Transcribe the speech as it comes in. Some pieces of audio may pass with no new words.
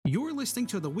listening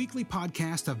to the weekly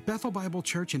podcast of Bethel Bible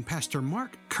Church and Pastor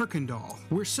Mark Kirkendall.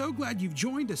 We're so glad you've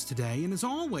joined us today, and as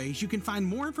always, you can find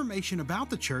more information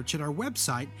about the church at our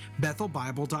website,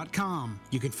 bethelbible.com.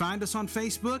 You can find us on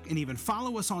Facebook and even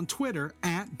follow us on Twitter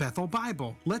at Bethel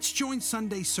Bible. Let's join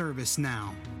Sunday service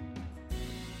now.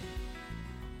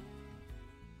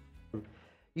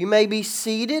 You may be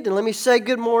seated, and let me say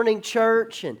good morning,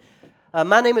 church. And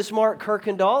my name is Mark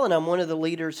Kirkendall, and I'm one of the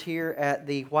leaders here at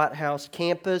the White House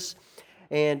campus.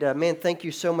 And man, thank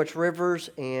you so much, Rivers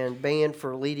and band,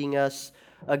 for leading us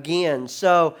again.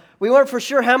 So we weren't for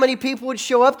sure how many people would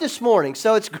show up this morning,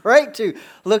 so it's great to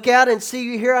look out and see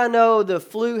you here. I know the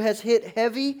flu has hit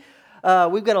heavy.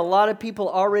 We've got a lot of people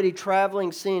already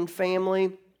traveling, seeing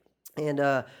family, and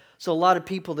so a lot of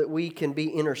people that we can be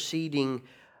interceding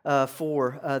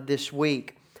for this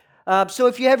week. So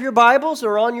if you have your Bibles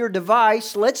or on your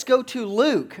device, let's go to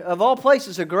Luke. Of all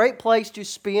places, a great place to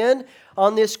spend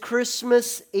on this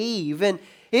Christmas Eve. And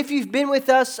if you've been with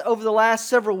us over the last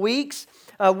several weeks,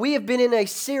 we have been in a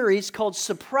series called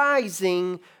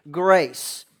Surprising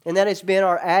Grace. And that has been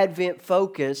our Advent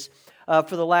focus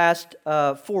for the last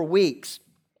 4 weeks.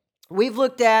 We've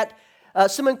looked at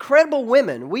some incredible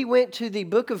women. We went to the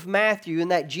book of Matthew in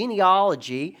that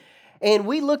genealogy, and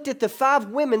we looked at the 5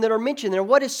 women that are mentioned there.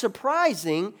 What is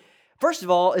surprising, first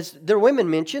of all, is there are women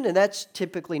mentioned, and that's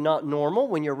typically not normal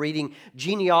when you're reading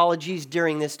genealogies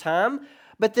during this time.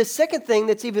 But the second thing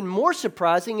that's even more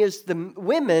surprising is the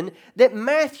women that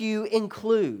Matthew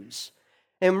includes.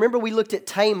 And remember, we looked at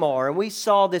Tamar, and we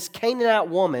saw this Canaanite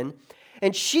woman,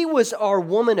 and she was our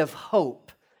woman of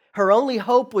hope. Her only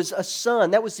hope was a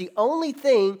son. That was the only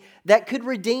thing that could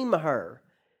redeem her.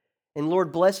 And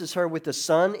Lord blesses her with a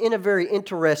son in a very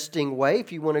interesting way,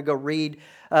 if you want to go read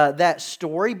that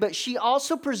story. But she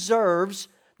also preserves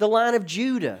the line of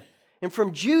Judah. And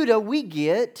from Judah, we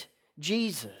get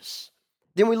Jesus.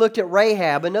 Then we looked at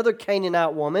Rahab, another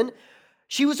Canaanite woman.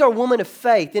 She was our woman of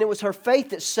faith, and it was her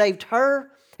faith that saved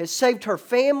her, it saved her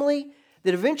family,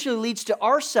 that eventually leads to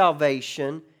our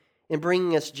salvation in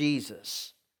bringing us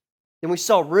Jesus. Then we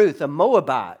saw Ruth, a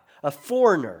Moabite, a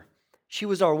foreigner. She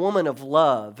was our woman of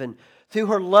love, and through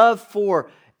her love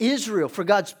for Israel, for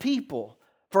God's people,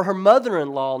 for her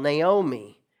mother-in-law,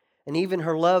 Naomi, and even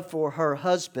her love for her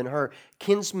husband, her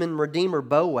kinsman redeemer,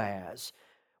 Boaz,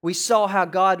 we saw how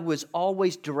God was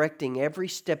always directing every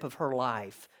step of her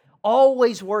life,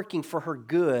 always working for her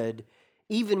good,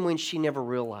 even when she never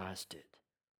realized it.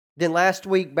 Then last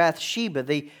week,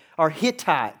 Bathsheba, our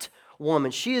Hittite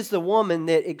woman, she is the woman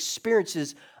that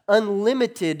experiences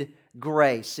unlimited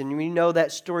grace. And we know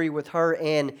that story with her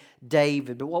and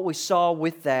David. But what we saw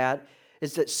with that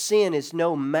is that sin is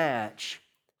no match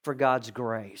for God's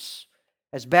grace.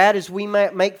 As bad as we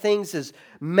might make things, as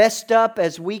messed up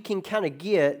as we can kind of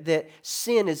get, that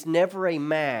sin is never a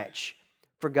match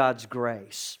for God's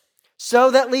grace.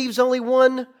 So that leaves only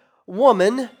one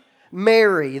woman,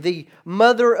 Mary, the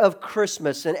mother of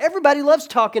Christmas. And everybody loves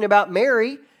talking about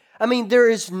Mary. I mean, there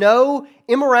is no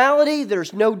immorality,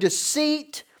 there's no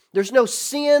deceit, there's no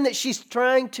sin that she's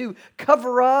trying to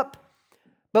cover up.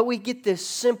 But we get this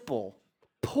simple,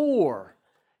 poor,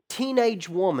 teenage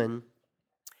woman,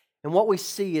 and what we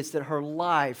see is that her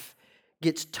life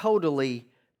gets totally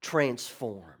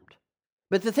transformed.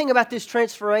 But the thing about this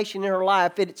transformation in her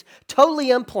life, it's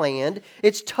totally unplanned,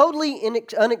 it's totally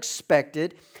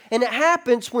unexpected, and it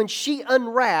happens when she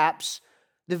unwraps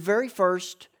the very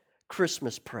first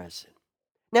Christmas present.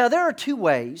 Now, there are 2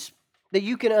 ways that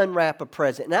you can unwrap a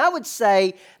present. And I would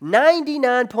say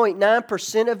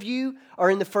 99.9% of you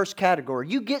are in the first category.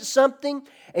 You get something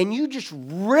and you just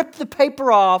rip the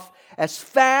paper off as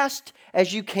fast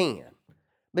as you can.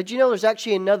 But you know, there's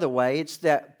actually another way. It's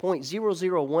that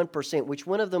 0.001%, which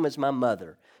one of them is my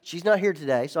mother. She's not here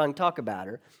today, so I can talk about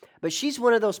her. But she's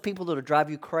one of those people that'll drive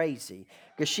you crazy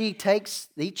because she takes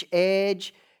each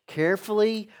edge,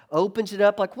 carefully opens it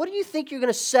up like, what do you think you're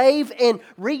going to save and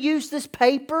reuse this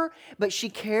paper? But she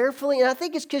carefully, and I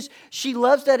think it's because she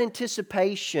loves that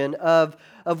anticipation of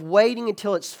waiting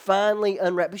until it's finally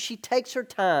unwrapped. But she takes her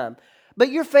time.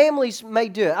 But your families may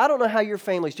do it. I don't know how your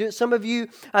families do it. Some of you,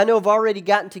 I know, have already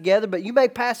gotten together, but you may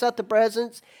pass out the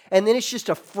presents, and then it's just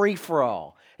a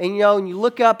free-for-all. And you know, and you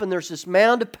look up, and there's this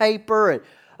mound of paper, and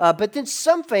but then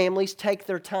some families take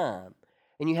their time,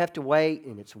 and you have to wait,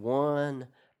 and it's one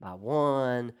by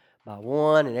one,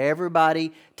 and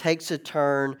everybody takes a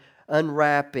turn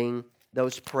unwrapping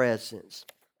those presents.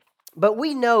 But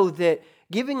we know that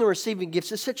giving and receiving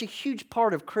gifts is such a huge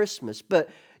part of Christmas. But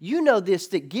you know this,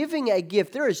 that giving a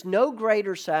gift, there is no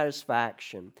greater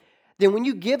satisfaction than when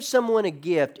you give someone a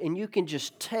gift and you can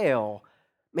just tell,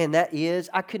 man,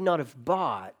 I could not have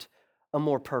bought a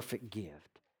more perfect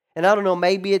gift. And I don't know,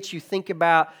 maybe it's you think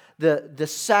about the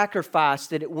sacrifice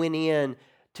that it went in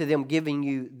to them giving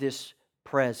you this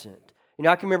present. You know,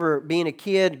 I can remember being a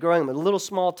kid, growing up in a little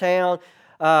small town,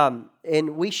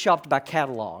 and we shopped by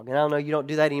catalog. And I don't know, you don't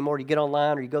do that anymore. You get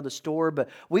online or you go to the store, but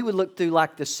we would look through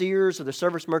like the Sears or the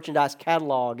Service Merchandise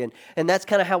catalog, and that's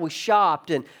kind of how we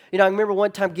shopped. And, you know, I remember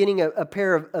one time getting a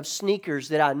pair of sneakers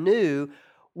that I knew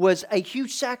was a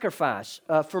huge sacrifice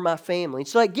for my family. And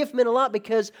so that gift meant a lot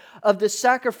because of the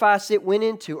sacrifice it went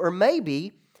into. Or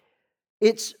maybe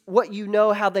it's what you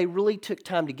know, how they really took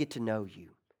time to get to know you.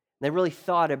 They really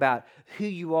thought about who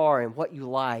you are and what you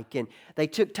like. And they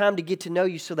took time to get to know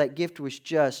you, so that gift was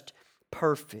just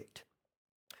perfect.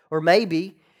 Or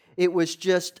maybe it was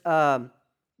just the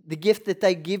gift that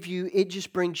they give you, it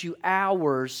just brings you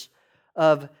hours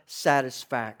of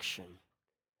satisfaction.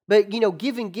 But, you know,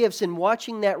 giving gifts and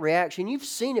watching that reaction, you've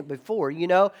seen it before, you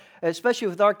know, especially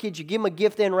with our kids. You give them a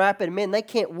gift, they unwrap it, and man, they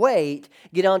can't wait to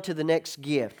get on to the next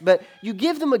gift. But you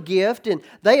give them a gift, and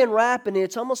they unwrap it, and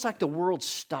it's almost like the world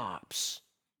stops.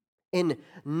 And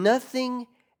nothing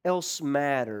else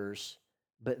matters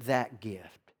but that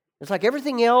gift. It's like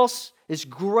everything else is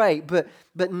great, but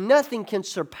nothing can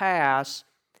surpass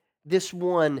this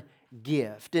one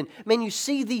gift. And man, you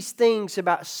see these things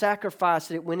about sacrifice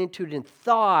that it went into it, and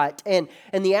thought and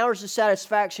the hours of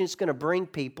satisfaction it's going to bring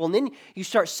people. And then you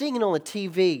start seeing it on the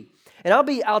TV. And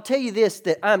I'll tell you this,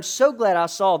 that I'm so glad I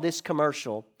saw this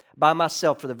commercial by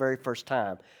myself for the very first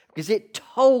time, because it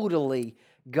totally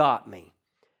got me.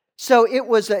 So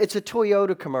it's a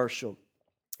Toyota commercial,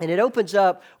 and it opens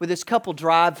up with this couple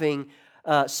driving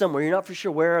somewhere. You're not for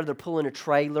sure where. They're pulling a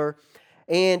trailer,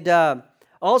 and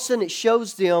all of a sudden, it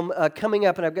shows them coming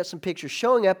up, and I've got some pictures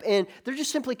showing up, and they're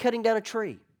just simply cutting down a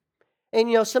tree.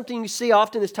 And, you know, something you see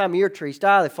often this time of year, trees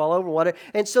die, they fall over, whatever.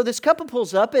 And so this couple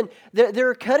pulls up, and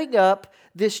they're cutting up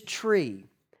this tree.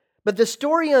 But the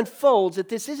story unfolds that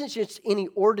this isn't just any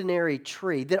ordinary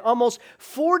tree, that almost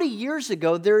 40 years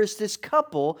ago, there is this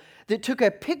couple that took a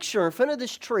picture in front of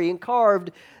this tree and carved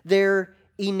their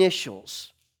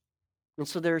initials. And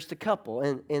so there's the couple,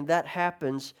 and that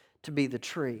happens to be the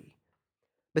tree.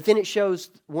 But then it shows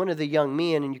one of the young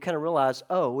men, and you kind of realize,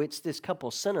 oh, it's this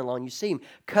couple's son-in-law. And you see him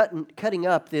cutting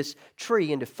up this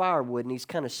tree into firewood, and he's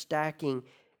kind of stacking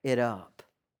it up.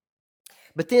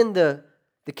 But then the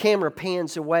camera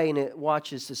pans away, and it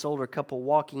watches this older couple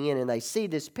walking in, and they see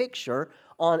this picture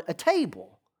on a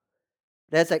table.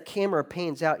 And as that camera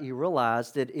pans out, you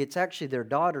realize that it's actually their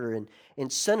daughter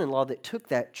and son-in-law that took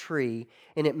that tree,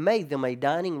 and it made them a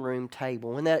dining room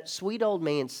table. And that sweet old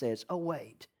man says, oh,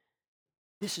 wait.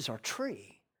 This is our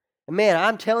tree. And man,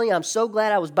 I'm telling you, I'm so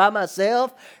glad I was by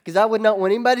myself, because I would not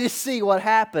want anybody to see what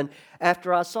happened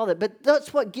after I saw that. But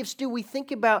that's what gifts do. We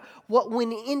think about what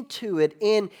went into it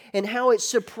and how it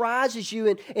surprises you,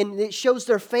 and it shows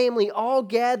their family all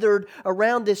gathered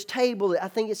around this table. I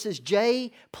think it says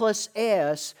J plus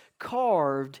S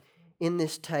carved in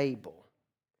this table.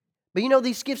 But you know,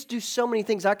 these gifts do so many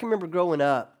things. I can remember growing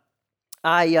up,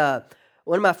 one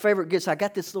of my favorite gifts, I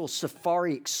got this little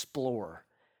Safari Explorer.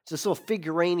 It's this little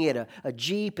figurine. He had a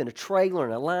Jeep and a trailer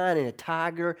and a lion and a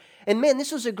tiger. And man,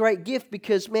 this was a great gift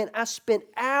because, man, I spent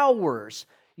hours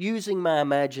using my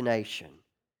imagination.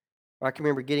 I can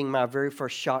remember getting my very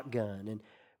first shotgun. And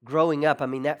growing up, I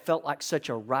mean, that felt like such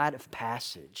a rite of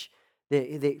passage.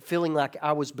 That feeling like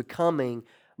I was becoming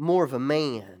more of a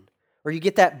man. Or you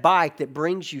get that bike that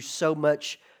brings you so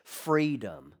much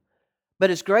freedom. But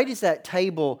as great as that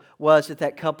table was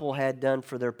that couple had done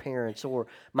for their parents, or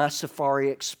my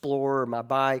Safari Explorer, or my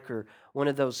bike, or one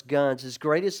of those guns, as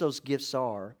great as those gifts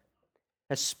are,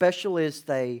 as special as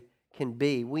they can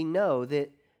be, we know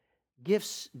that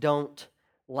gifts don't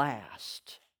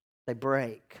last. They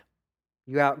break.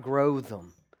 You outgrow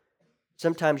them.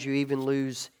 Sometimes you even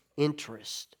lose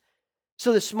interest.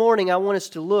 So this morning I want us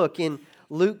to look in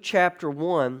Luke chapter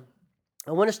 1.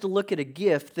 I want us to look at a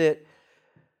gift that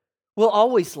will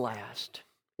always last.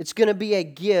 It's going to be a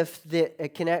gift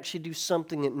that can actually do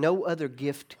something that no other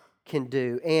gift can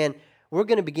do. And we're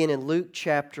going to begin in Luke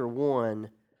chapter 1,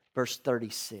 verse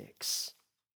 36.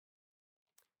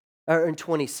 Or in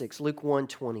 26, Luke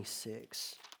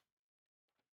 1:26.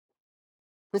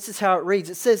 This is how it reads.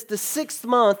 It says, the 6th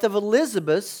month of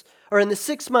Elizabeth's, or in the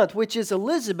 6th month, which is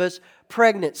Elizabeth's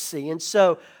pregnancy. And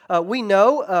so we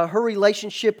know her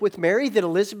relationship with Mary, that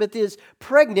Elizabeth is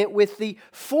pregnant with the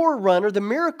forerunner, the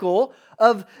miracle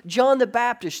of John the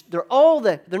Baptist. They're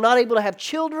not able to have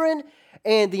children,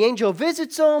 and the angel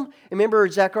visits them. Remember,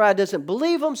 Zechariah doesn't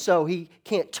believe them, so he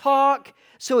can't talk.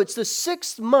 So it's the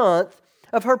 6th month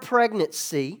of her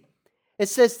pregnancy. It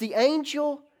says the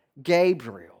angel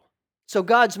Gabriel So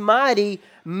God's mighty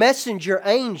messenger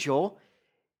angel,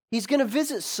 he's going to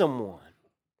visit someone.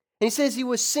 And he says he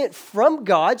was sent from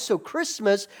God, so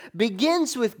Christmas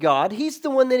begins with God. He's the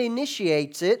one that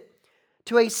initiates it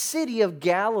to a city of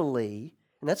Galilee,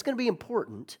 and that's going to be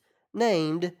important,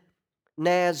 named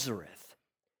Nazareth.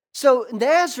 So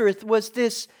Nazareth was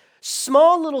this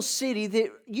small little city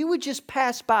that you would just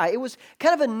pass by. It was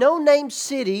kind of a no-name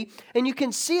city, and you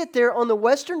can see it there on the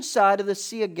western side of the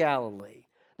Sea of Galilee.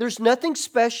 There's nothing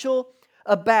special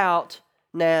about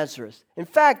Nazareth. In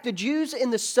fact, the Jews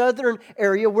in the southern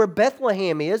area where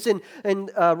Bethlehem is, and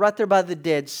right there by the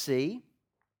Dead Sea,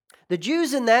 the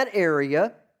Jews in that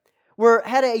area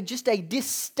had just a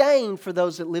disdain for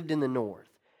those that lived in the north,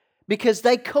 because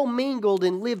they commingled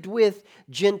and lived with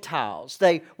Gentiles.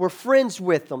 They were friends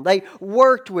with them. They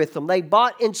worked with them. They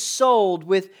bought and sold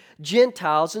with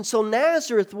Gentiles. And so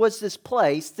Nazareth was this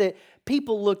place that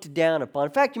people looked down upon.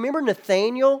 In fact, you remember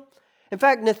Nathanael? In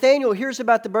fact, Nathanael hears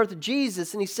about the birth of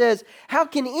Jesus and he says, how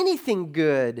can anything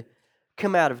good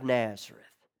come out of Nazareth?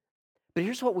 But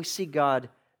here's what we see God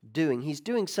doing. He's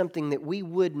doing something that we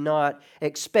would not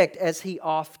expect, as he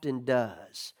often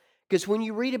does. Because when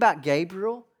you read about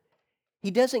Gabriel, he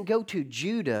doesn't go to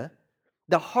Judah,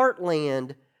 the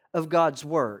heartland of God's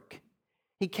work.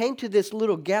 He came to this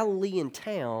little Galilean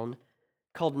town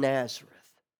called Nazareth.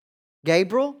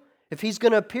 Gabriel, if he's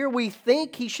going to appear, we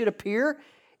think he should appear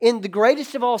in the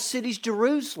greatest of all cities,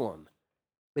 Jerusalem.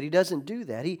 But he doesn't do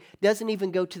that. He doesn't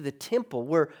even go to the temple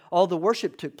where all the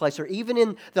worship took place, or even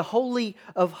in the Holy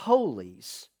of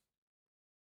Holies.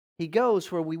 He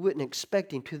goes where we wouldn't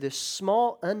expect him, to this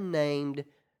small, unnamed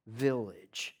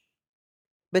village.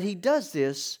 But he does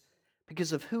this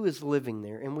because of who is living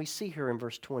there. And we see here in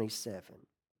verse 27.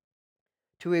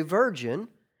 To a virgin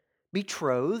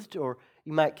betrothed, or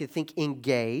you might think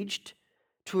engaged,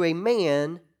 to a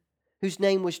man whose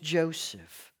name was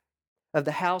Joseph, of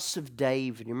the house of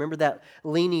David. You remember that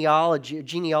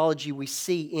genealogy we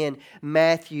see in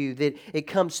Matthew, that it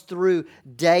comes through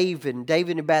David. And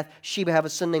David and Bathsheba have a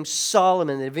son named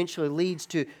Solomon that eventually leads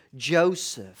to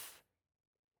Joseph.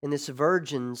 And this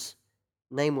virgin's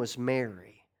name was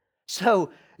Mary.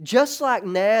 So, just like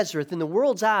Nazareth, in the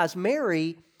world's eyes,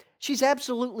 Mary, she's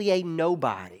absolutely a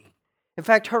nobody. In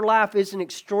fact, her life isn't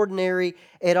extraordinary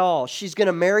at all. She's going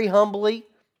to marry humbly,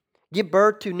 give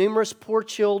birth to numerous poor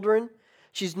children.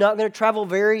 She's not going to travel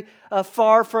very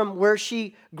far from where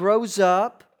she grows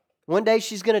up. One day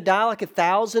she's going to die like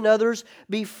 1,000 others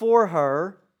before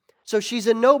her. So she's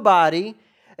a nobody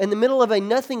in the middle of a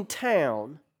nothing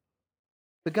town.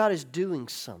 But God is doing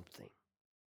something.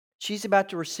 She's about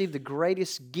to receive the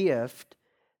greatest gift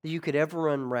that you could ever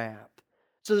unwrap.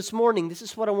 So this morning, this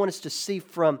is what I want us to see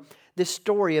from this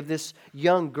story of this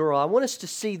young girl. I want us to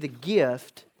see the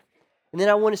gift, and then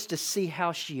I want us to see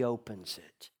how she opens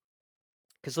it.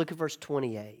 Because look at verse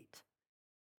 28.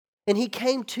 And he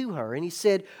came to her, and he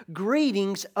said,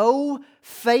 "Greetings, O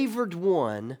favored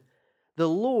one, the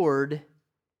Lord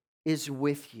is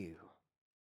with you."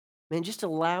 Man, just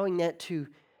allowing that to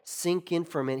sink in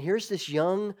for a minute. Here's this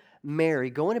young Mary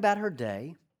going about her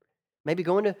day, maybe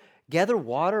going to gather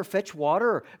water, fetch water,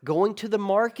 or going to the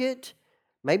market.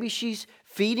 Maybe she's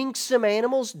feeding some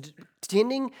animals,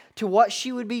 tending to what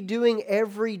she would be doing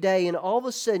every day. And all of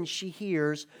a sudden she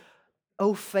hears,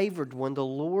 "O favored one, the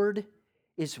Lord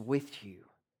is with you."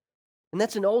 And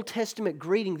that's an Old Testament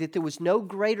greeting, that there was no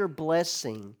greater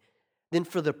blessing than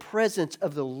for the presence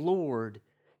of the Lord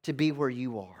to be where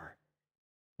you are.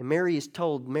 And Mary is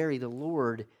told, "Mary, the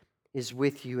Lord is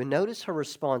with you." And notice her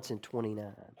response in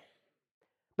 29.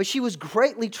 But she was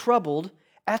greatly troubled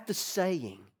at the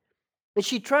saying, and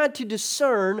she tried to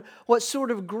discern what sort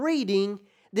of greeting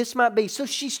this might be. So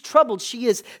she's troubled. She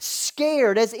is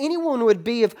scared, as anyone would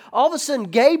be if all of a sudden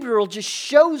Gabriel just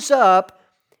shows up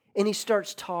and he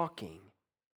starts talking.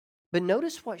 But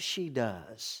notice what she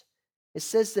does. It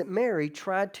says that Mary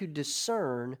tried to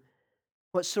discern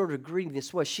what sort of greeting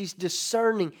this was. She's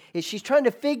discerning it. She's trying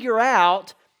to figure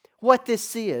out what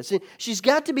this is. And she's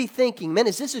got to be thinking, man,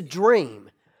 is this a dream?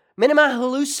 Man, am I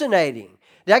hallucinating?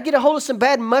 Did I get a hold of some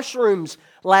bad mushrooms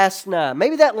last night?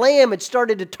 Maybe that lamb had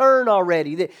started to turn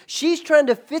already. That she's trying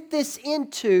to fit this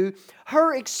into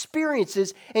her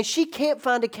experiences, and she can't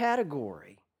find a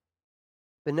category.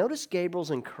 But notice Gabriel's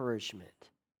encouragement.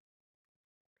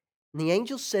 And the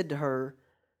angel said to her,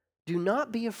 "Do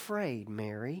not be afraid,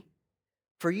 Mary,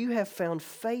 for you have found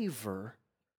favor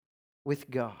with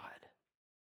God."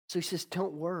 So he says,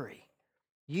 don't worry.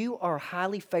 You are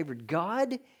highly favored.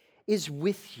 God is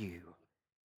with you.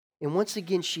 And once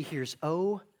again she hears,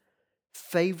 "Oh,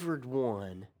 favored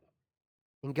one,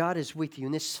 And God is with you.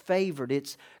 And this favored,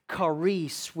 it's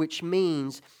charis, which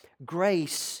means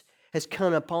grace has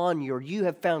come upon you, or you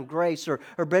have found grace, or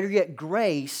better yet,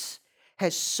 grace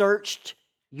has searched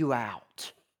you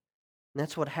out. And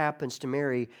that's what happens to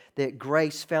Mary, that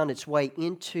grace found its way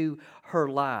into her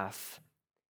life.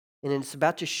 And it's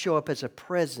about to show up as a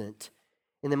present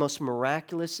in the most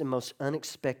miraculous and most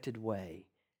unexpected way.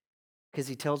 Because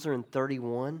he tells her in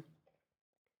 31,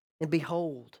 and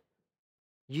behold,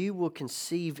 you will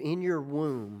conceive in your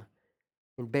womb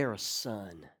and bear a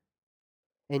son,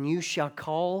 and you shall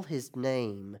call his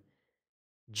name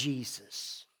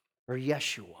Jesus, or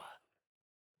Yeshua.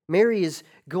 Mary is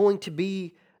going to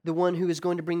be the one who is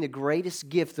going to bring the greatest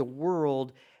gift the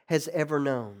world has ever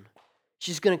known.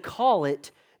 She's going to call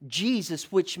it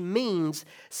Jesus, which means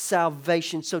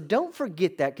salvation. So don't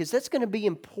forget that, because that's going to be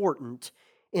important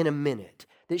in a minute.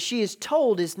 That she is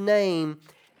told his name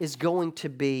is going to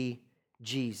be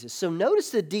Jesus. So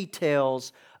notice the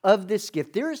details of this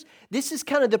gift. This is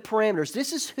kind of the parameters.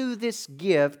 This is who this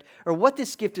gift, or what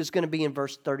this gift is going to be in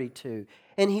verse 32.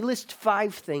 And he lists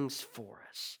 5 things for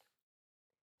us.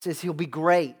 It says he'll be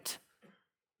great.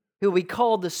 He'll be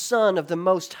called the Son of the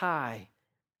Most High.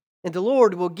 And the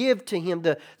Lord will give to him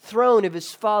the throne of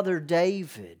his father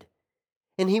David.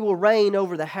 And he will reign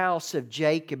over the house of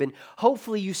Jacob. And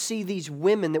hopefully you see these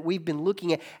women that we've been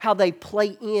looking at, how they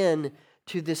play in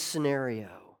to this scenario.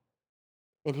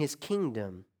 In his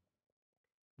kingdom,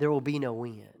 there will be no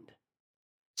end.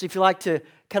 So if you like to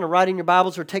kind of write in your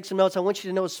Bibles or take some notes, I want you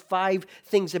to notice 5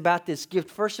 things about this gift.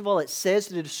 First of all, it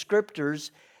says in the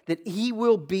descriptors that he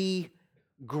will be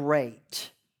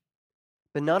great,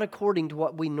 but not according to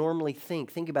what we normally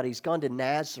think. Think about it. He's gone to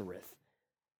Nazareth,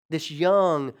 this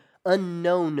young,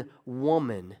 unknown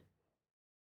woman,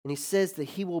 and he says that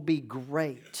he will be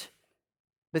great.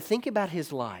 But think about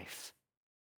his life.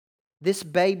 This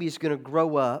baby is going to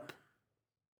grow up.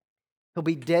 He'll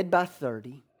be dead by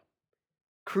 30,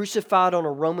 crucified on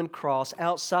a Roman cross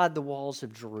outside the walls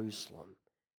of Jerusalem.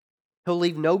 He'll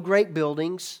leave no great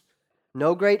buildings,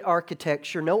 no great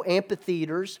architecture, no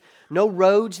amphitheaters, no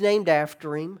roads named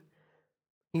after him.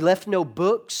 He left no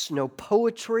books, no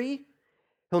poetry.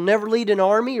 He'll never lead an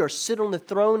army or sit on the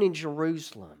throne in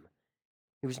Jerusalem.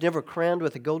 He was never crowned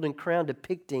with a golden crown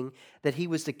depicting that he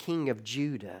was the king of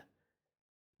Judah.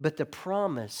 But the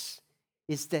promise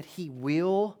is that he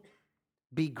will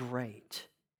be great.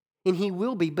 And he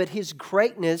will be, but his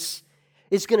greatness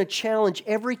is going to challenge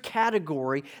every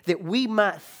category that we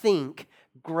might think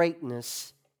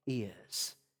greatness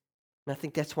is. And I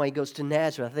think that's why he goes to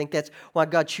Nazareth. I think that's why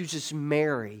God chooses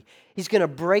Mary. He's going to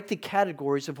break the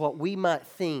categories of what we might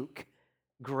think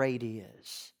great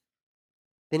is.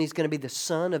 Then he's going to be the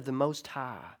Son of the Most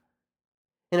High.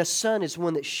 And a son is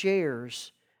one that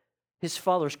shares his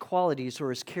father's qualities or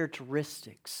his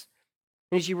characteristics.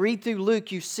 And as you read through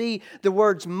Luke, you see the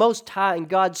words Most High and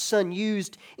God's Son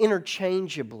used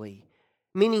interchangeably,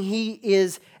 meaning he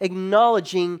is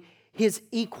acknowledging his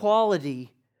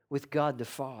equality with God the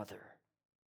Father.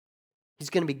 He's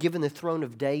going to be given the throne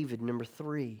of David, number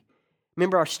 3.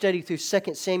 Remember our study through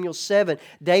 2 Samuel 7.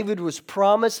 David was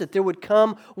promised that there would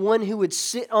come one who would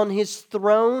sit on his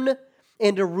throne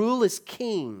and to rule as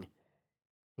king.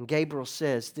 And Gabriel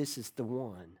says, this is the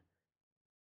one.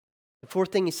 The 4th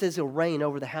thing he says, he'll reign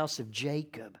over the house of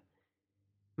Jacob.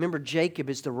 Remember, Jacob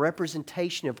is the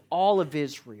representation of all of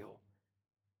Israel.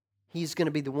 He's going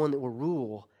to be the one that will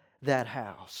rule that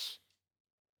house.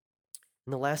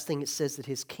 And the last thing it says that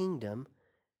his kingdom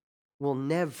will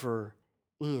never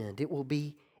end. It will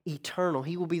be eternal.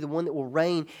 He will be the one that will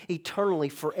reign eternally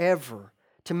forever,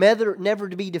 to never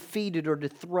to be defeated or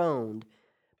dethroned.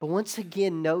 But once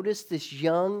again, notice this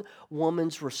young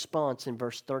woman's response in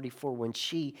verse 34 when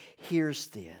she hears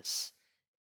this.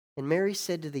 And Mary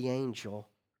said to the angel,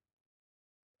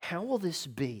 "How will this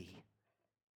be,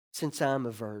 since I'm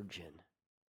a virgin?"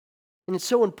 And it's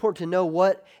so important to know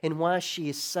what and why she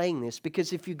is saying this,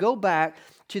 because if you go back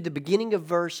to the beginning of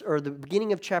the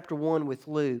beginning of chapter 1 with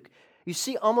Luke, you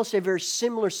see almost a very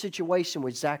similar situation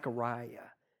with Zechariah.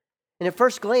 And at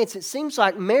first glance, it seems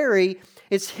like Mary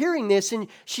is hearing this and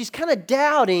she's kind of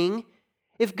doubting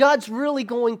if God's really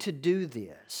going to do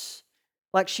this.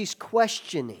 Like she's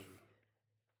questioning.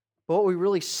 But what we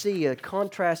really see,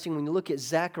 contrasting when you look at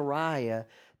Zechariah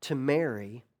to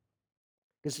Mary,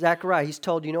 because Zechariah, he's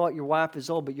told, you know what, your wife is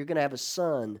old, but you're going to have a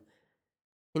son.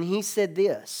 And he said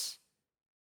this.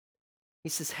 He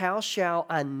says, how shall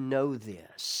I know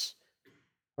this?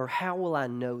 Or how will I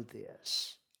know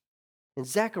this? And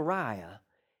Zechariah,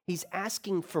 he's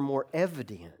asking for more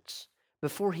evidence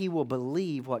before he will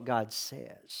believe what God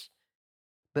says.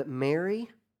 But Mary,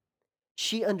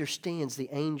 She understands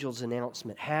the angel's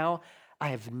announcement. How? I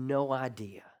have no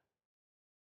idea.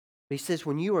 But he says,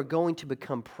 when you are going to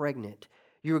become pregnant,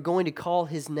 you are going to call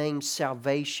his name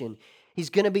Salvation.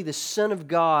 He's going to be the Son of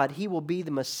God. He will be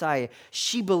the Messiah.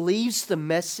 She believes the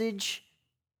message,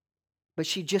 but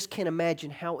she just can't imagine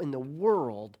how in the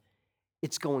world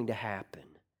it's going to happen.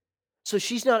 So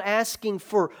she's not asking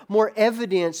for more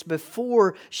evidence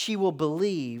before she will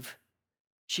believe.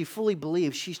 She fully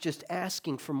believes. She's just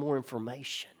asking for more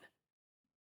information.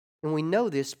 And we know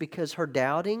this because her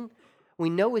doubting, we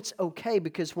know it's okay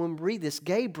because when we read this,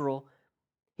 Gabriel,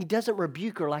 he doesn't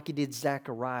rebuke her like he did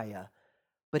Zechariah,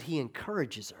 but he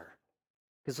encourages her.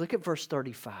 Because look at verse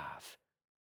 35.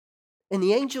 And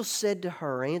the angel said to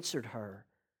her, answered her,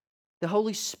 the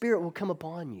Holy Spirit will come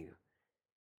upon you,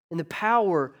 and the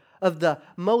power of the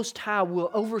Most High will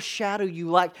overshadow you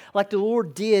like the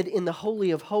Lord did in the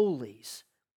Holy of Holies.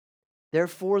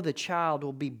 Therefore the child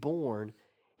will be born.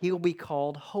 He will be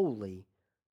called Holy,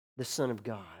 the Son of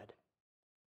God.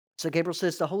 So Gabriel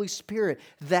says the Holy Spirit,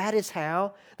 that is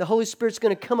how. The Holy Spirit's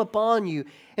going to come upon you.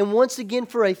 And once again,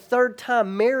 for a third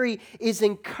time, Mary is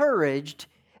encouraged.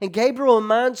 And Gabriel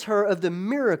reminds her of the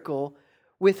miracle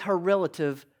with her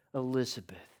relative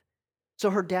Elizabeth. So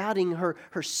her doubting,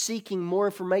 her seeking more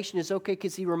information is okay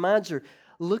because he reminds her,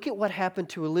 look at what happened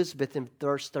to Elizabeth in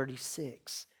verse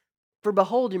 36. For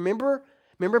behold, remember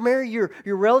Mary, your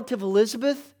relative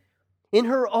Elizabeth? In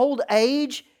her old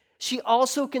age, she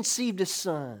also conceived a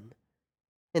son.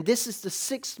 And this is the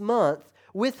 6th month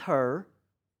with her,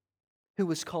 who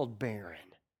was called barren.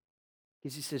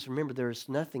 Because he says, remember, there is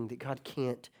nothing that God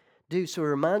can't do. So he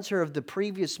reminds her of the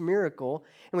previous miracle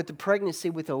and with the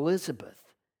pregnancy with Elizabeth,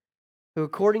 who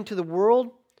according to the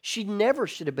world, she never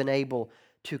should have been able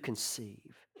to conceive.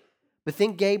 But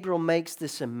then Gabriel makes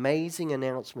this amazing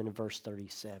announcement in verse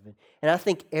 37. And I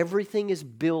think everything is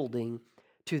building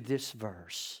to this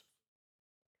verse.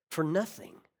 For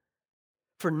nothing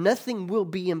will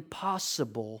be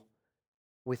impossible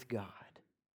with God.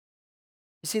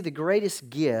 You see, the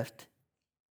greatest gift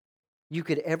you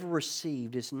could ever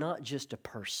receive is not just a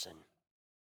person.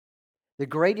 The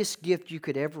greatest gift you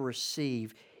could ever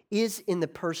receive is in the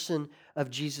person of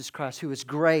Jesus Christ, who is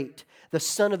great, the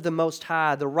Son of the Most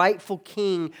High, the rightful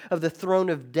King of the throne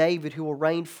of David, who will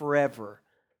reign forever.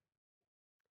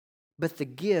 But the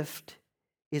gift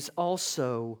is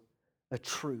also a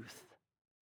truth.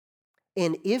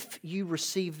 And if you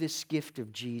receive this gift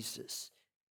of Jesus,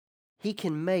 He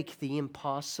can make the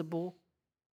impossible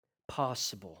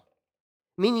possible.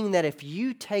 Meaning that if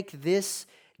you take this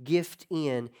gift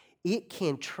in, it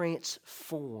can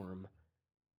transform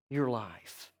your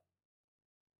life.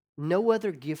 No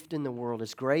other gift in the world,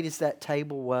 as great as that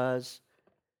table was,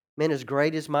 man, as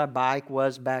great as my bike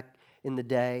was back in the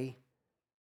day,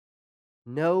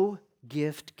 no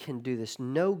gift can do this.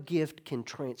 No gift can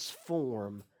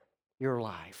transform your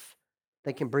life.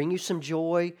 They can bring you some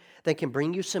joy. They can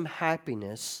bring you some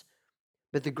happiness.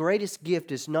 But the greatest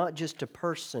gift is not just a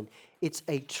person. It's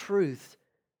a truth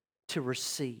to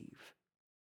receive.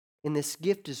 And this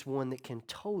gift is one that can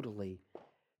totally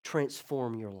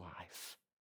transform your life.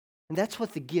 And that's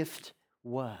what the gift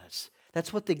was.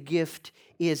 That's what the gift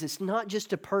is. It's not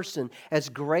just a person, as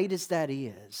great as that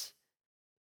is.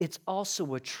 It's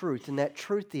also a truth. And that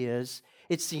truth is,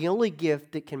 it's the only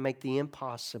gift that can make the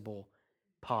impossible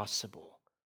possible.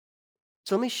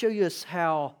 So let me show you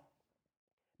how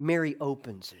Mary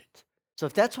opens it. So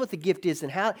if that's what the gift is,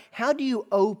 then how do you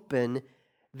open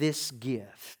this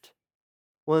gift?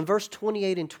 Well, in verse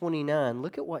 28 and 29,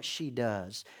 look at what she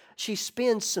does. She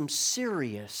spends some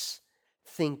serious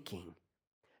thinking.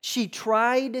 She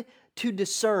tried to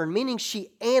discern, meaning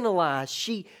she analyzed,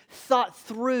 she thought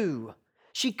through,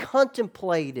 she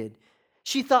contemplated.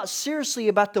 She thought seriously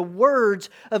about the words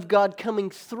of God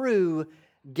coming through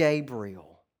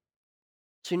Gabriel.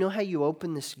 So you know how you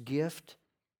open this gift?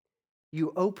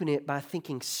 You open it by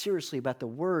thinking seriously about the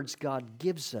words God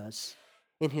gives us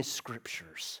in His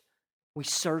Scriptures. We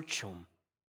search them.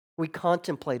 We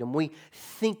contemplate them. We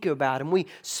think about them. We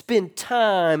spend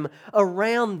time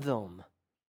around them.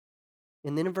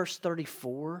 And then in verse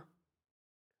 34,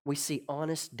 we see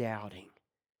honest doubting.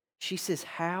 She says,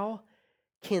 how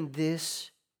can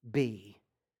this be?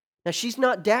 Now, she's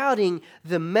not doubting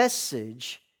the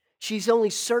message. She's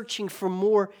only searching for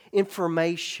more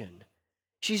information.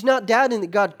 She's not doubting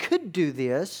that God could do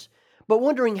this, but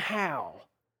wondering how.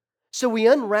 So we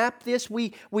unwrap this.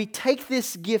 We take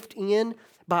this gift in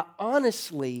by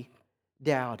honestly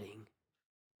doubting.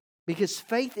 Because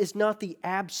faith is not the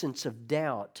absence of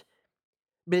doubt,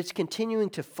 but it's continuing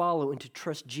to follow and to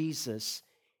trust Jesus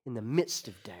in the midst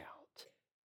of doubt.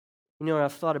 You know,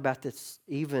 I've thought about this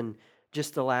even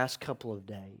just the last couple of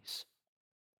days.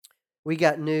 We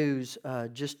got news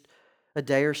just a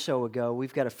day or so ago.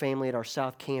 We've got a family at our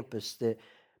South Campus that,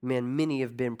 man, many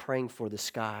have been praying for, the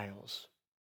Skiles.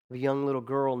 A young little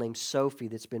girl named Sophie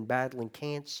that's been battling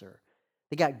cancer.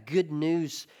 They got good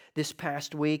news this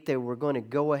past week. They were going to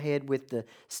go ahead with the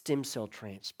stem cell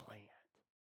transplant.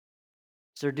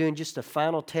 So they're doing just a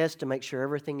final test to make sure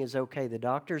everything is okay. The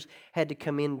doctors had to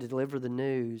come in to deliver the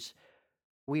news.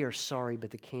 We are sorry, but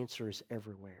the cancer is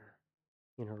everywhere.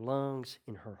 In her lungs,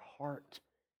 in her heart.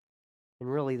 And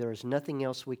really, there is nothing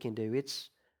else we can do. It's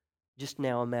just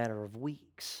now a matter of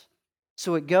weeks.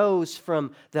 So it goes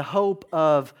from the hope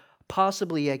of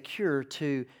possibly a cure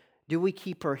to, do we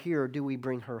keep her here or do we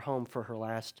bring her home for her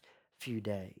last few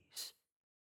days?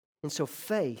 And so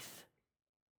faith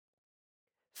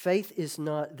is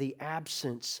not the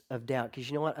absence of doubt. Because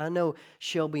you know what? I know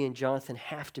Shelby and Jonathan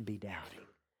have to be doubting.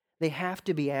 They have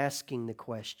to be asking the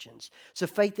questions. So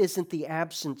faith isn't the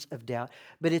absence of doubt,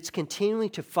 but it's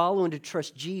continuing to follow and to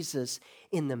trust Jesus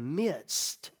in the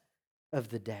midst of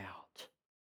the doubt.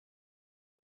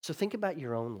 So think about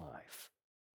your own life.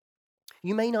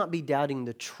 You may not be doubting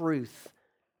the truth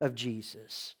of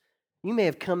Jesus. You may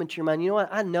have come into your mind, you know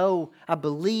what? I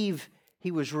believe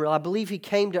He was real. I believe He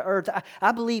came to earth.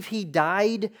 I believe He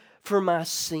died for my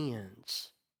sins.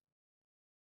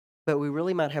 But we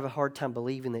really might have a hard time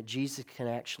believing that Jesus can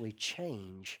actually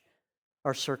change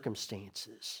our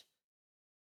circumstances.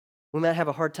 We might have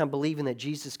a hard time believing that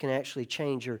Jesus can actually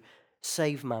change or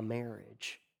save my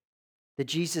marriage. That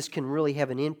Jesus can really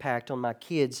have an impact on my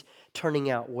kids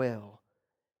turning out well.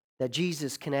 That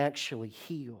Jesus can actually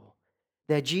heal.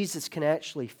 That Jesus can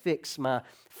actually fix my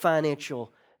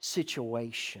financial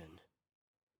situation.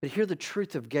 But hear the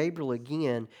truth of Gabriel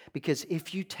again, because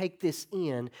if you take this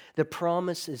in, the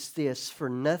promise is this: for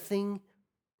nothing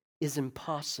is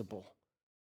impossible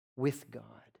with God.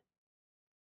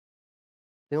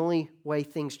 The only way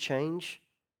things change,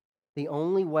 the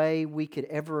only way we could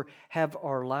ever have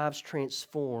our lives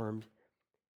transformed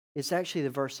is actually the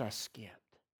verse I skipped.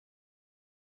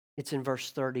 It's in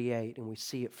verse 38, and we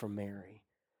see it from Mary.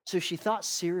 So she thought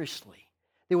seriously.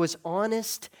 There was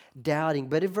honest doubting.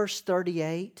 But in verse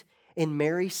 38, and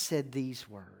Mary said these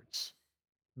words,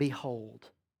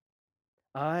 "Behold,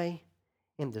 I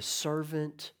am the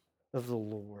servant of the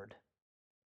Lord.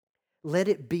 Let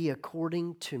it be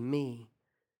according to me,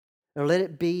 or let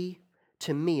it be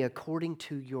to me according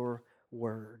to your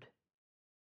word."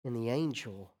 And the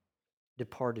angel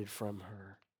departed from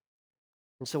her.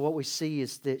 And so what we see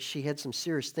is that she had some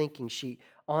serious thinking. She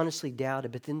honestly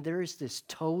doubted, but then there is this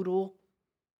total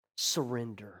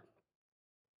surrender.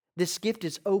 This gift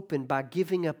is opened by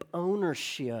giving up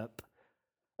ownership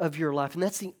of your life. And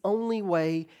that's the only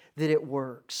way that it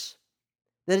works.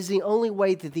 That is the only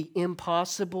way that the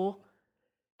impossible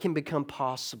can become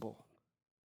possible.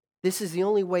 This is the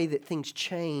only way that things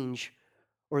change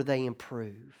or they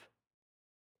improve.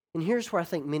 And here's where I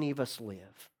think many of us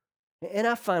live. And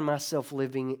I find myself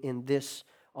living in this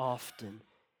often,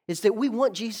 is that we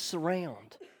want Jesus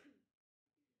around.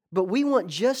 But we want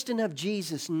just enough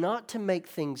Jesus not to make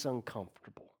things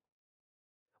uncomfortable.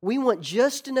 We want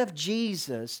just enough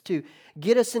Jesus to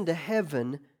get us into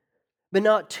heaven, but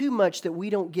not too much that we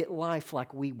don't get life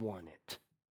like we want it.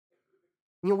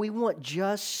 You know, we want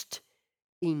just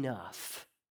enough.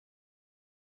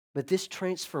 But this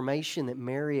transformation that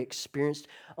Mary experienced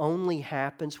only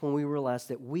happens when we realize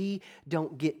that we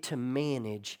don't get to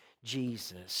manage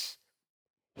Jesus.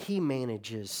 He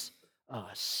manages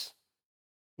us.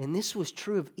 And this was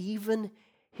true of even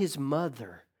His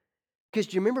mother. Because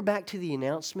do you remember back to the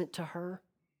announcement to her?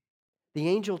 The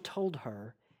angel told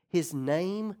her His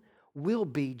name will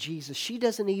be Jesus. She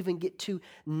doesn't even get to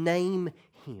name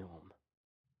Him.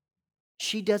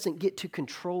 She doesn't get to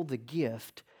control the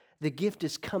gift. The gift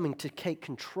is coming to take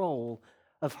control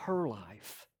of her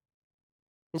life.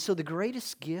 And so the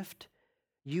greatest gift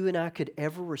you and I could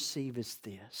ever receive is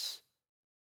this.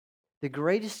 The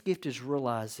greatest gift is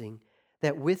realizing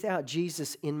that without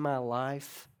Jesus in my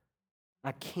life,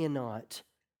 I cannot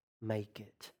make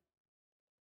it.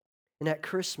 And at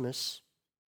Christmas,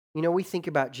 you know, we think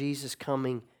about Jesus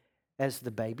coming as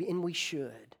the baby, and we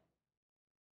should.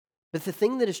 But the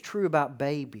thing that is true about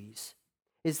babies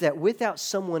is that without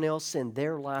someone else in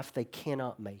their life, they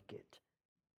cannot make it.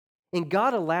 And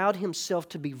God allowed Himself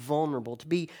to be vulnerable, to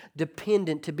be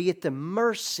dependent, to be at the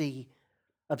mercy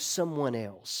of someone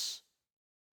else.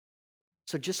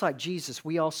 So just like Jesus,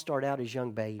 we all start out as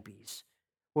young babies,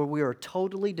 where we are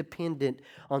totally dependent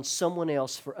on someone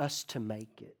else for us to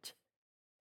make it.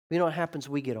 You know what happens?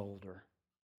 We get older.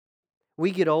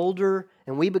 We get older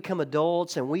and we become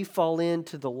adults and we fall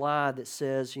into the lie that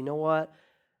says, you know what?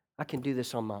 I can do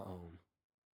this on my own.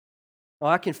 Oh,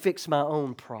 I can fix my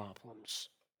own problems.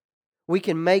 We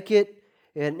can make it,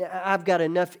 and I've got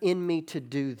enough in me to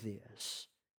do this.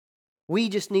 We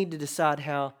just need to decide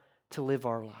how to live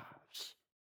our lives.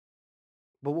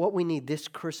 But what we need this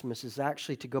Christmas is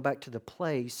actually to go back to the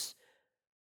place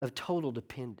of total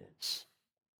dependence.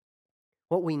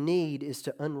 What we need is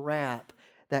to unwrap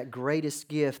that greatest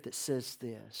gift that says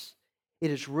this. It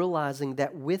is realizing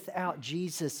that without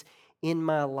Jesus in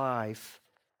my life,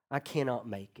 I cannot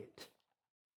make it.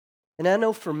 And I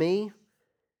know for me,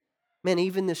 man,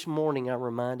 even this morning I'm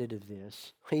reminded of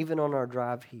this, even on our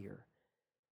drive here,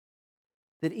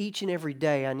 that each and every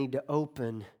day I need to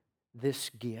open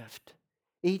this gift.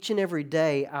 Each and every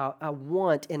day I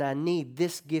want and I need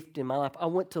this gift in my life. I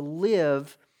want to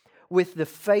live with the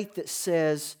faith that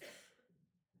says,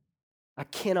 I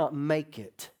cannot make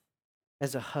it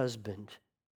as a husband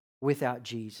without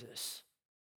Jesus.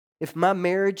 If my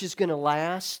marriage is going to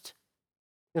last,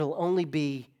 it'll only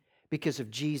be because of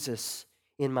Jesus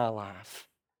in my life.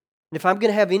 And if I'm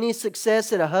going to have any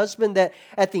success at a husband, that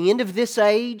at the end of this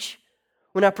age,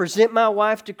 when I present my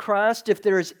wife to Christ, if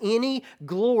there is any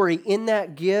glory in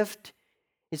that gift,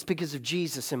 it's because of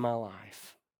Jesus in my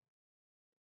life.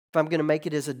 If I'm going to make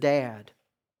it as a dad,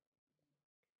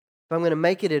 if I'm going to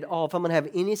make it at all, if I'm going to have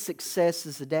any success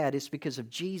as a dad, it's because of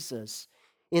Jesus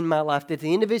in my life. At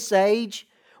the end of this age,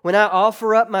 when I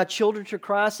offer up my children to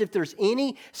Christ, if there's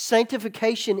any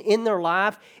sanctification in their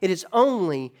life, it is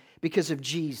only because of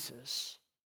Jesus.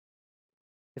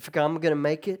 If I'm going to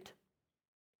make it,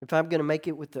 if I'm going to make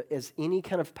it as any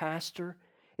kind of pastor,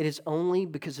 it is only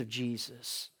because of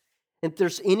Jesus. And if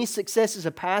there's any success as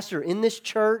a pastor in this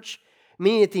church,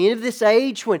 meaning at the end of this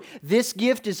age, when this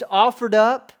gift is offered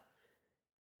up,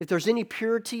 if there's any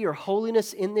purity or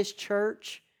holiness in this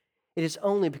church, it is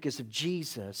only because of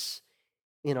Jesus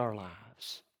in our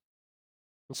lives.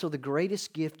 And so the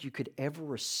greatest gift you could ever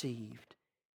receive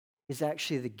is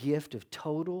actually the gift of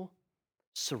total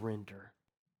surrender.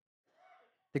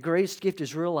 The greatest gift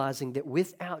is realizing that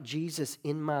without Jesus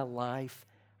in my life,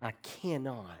 I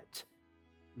cannot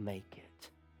make it.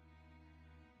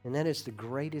 And that is the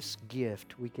greatest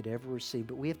gift we could ever receive,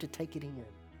 but we have to take it in.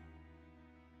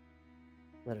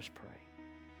 Let us pray.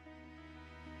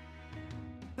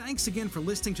 Thanks again for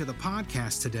listening to the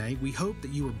podcast today. We hope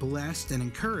that you were blessed and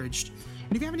encouraged.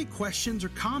 And if you have any questions or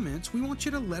comments, we want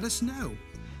you to let us know.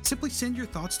 Simply send your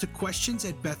thoughts to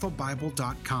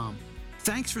questions@bethelbible.com.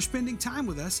 Thanks for spending time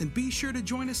with us, and be sure to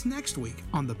join us next week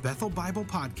on the Bethel Bible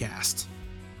Podcast.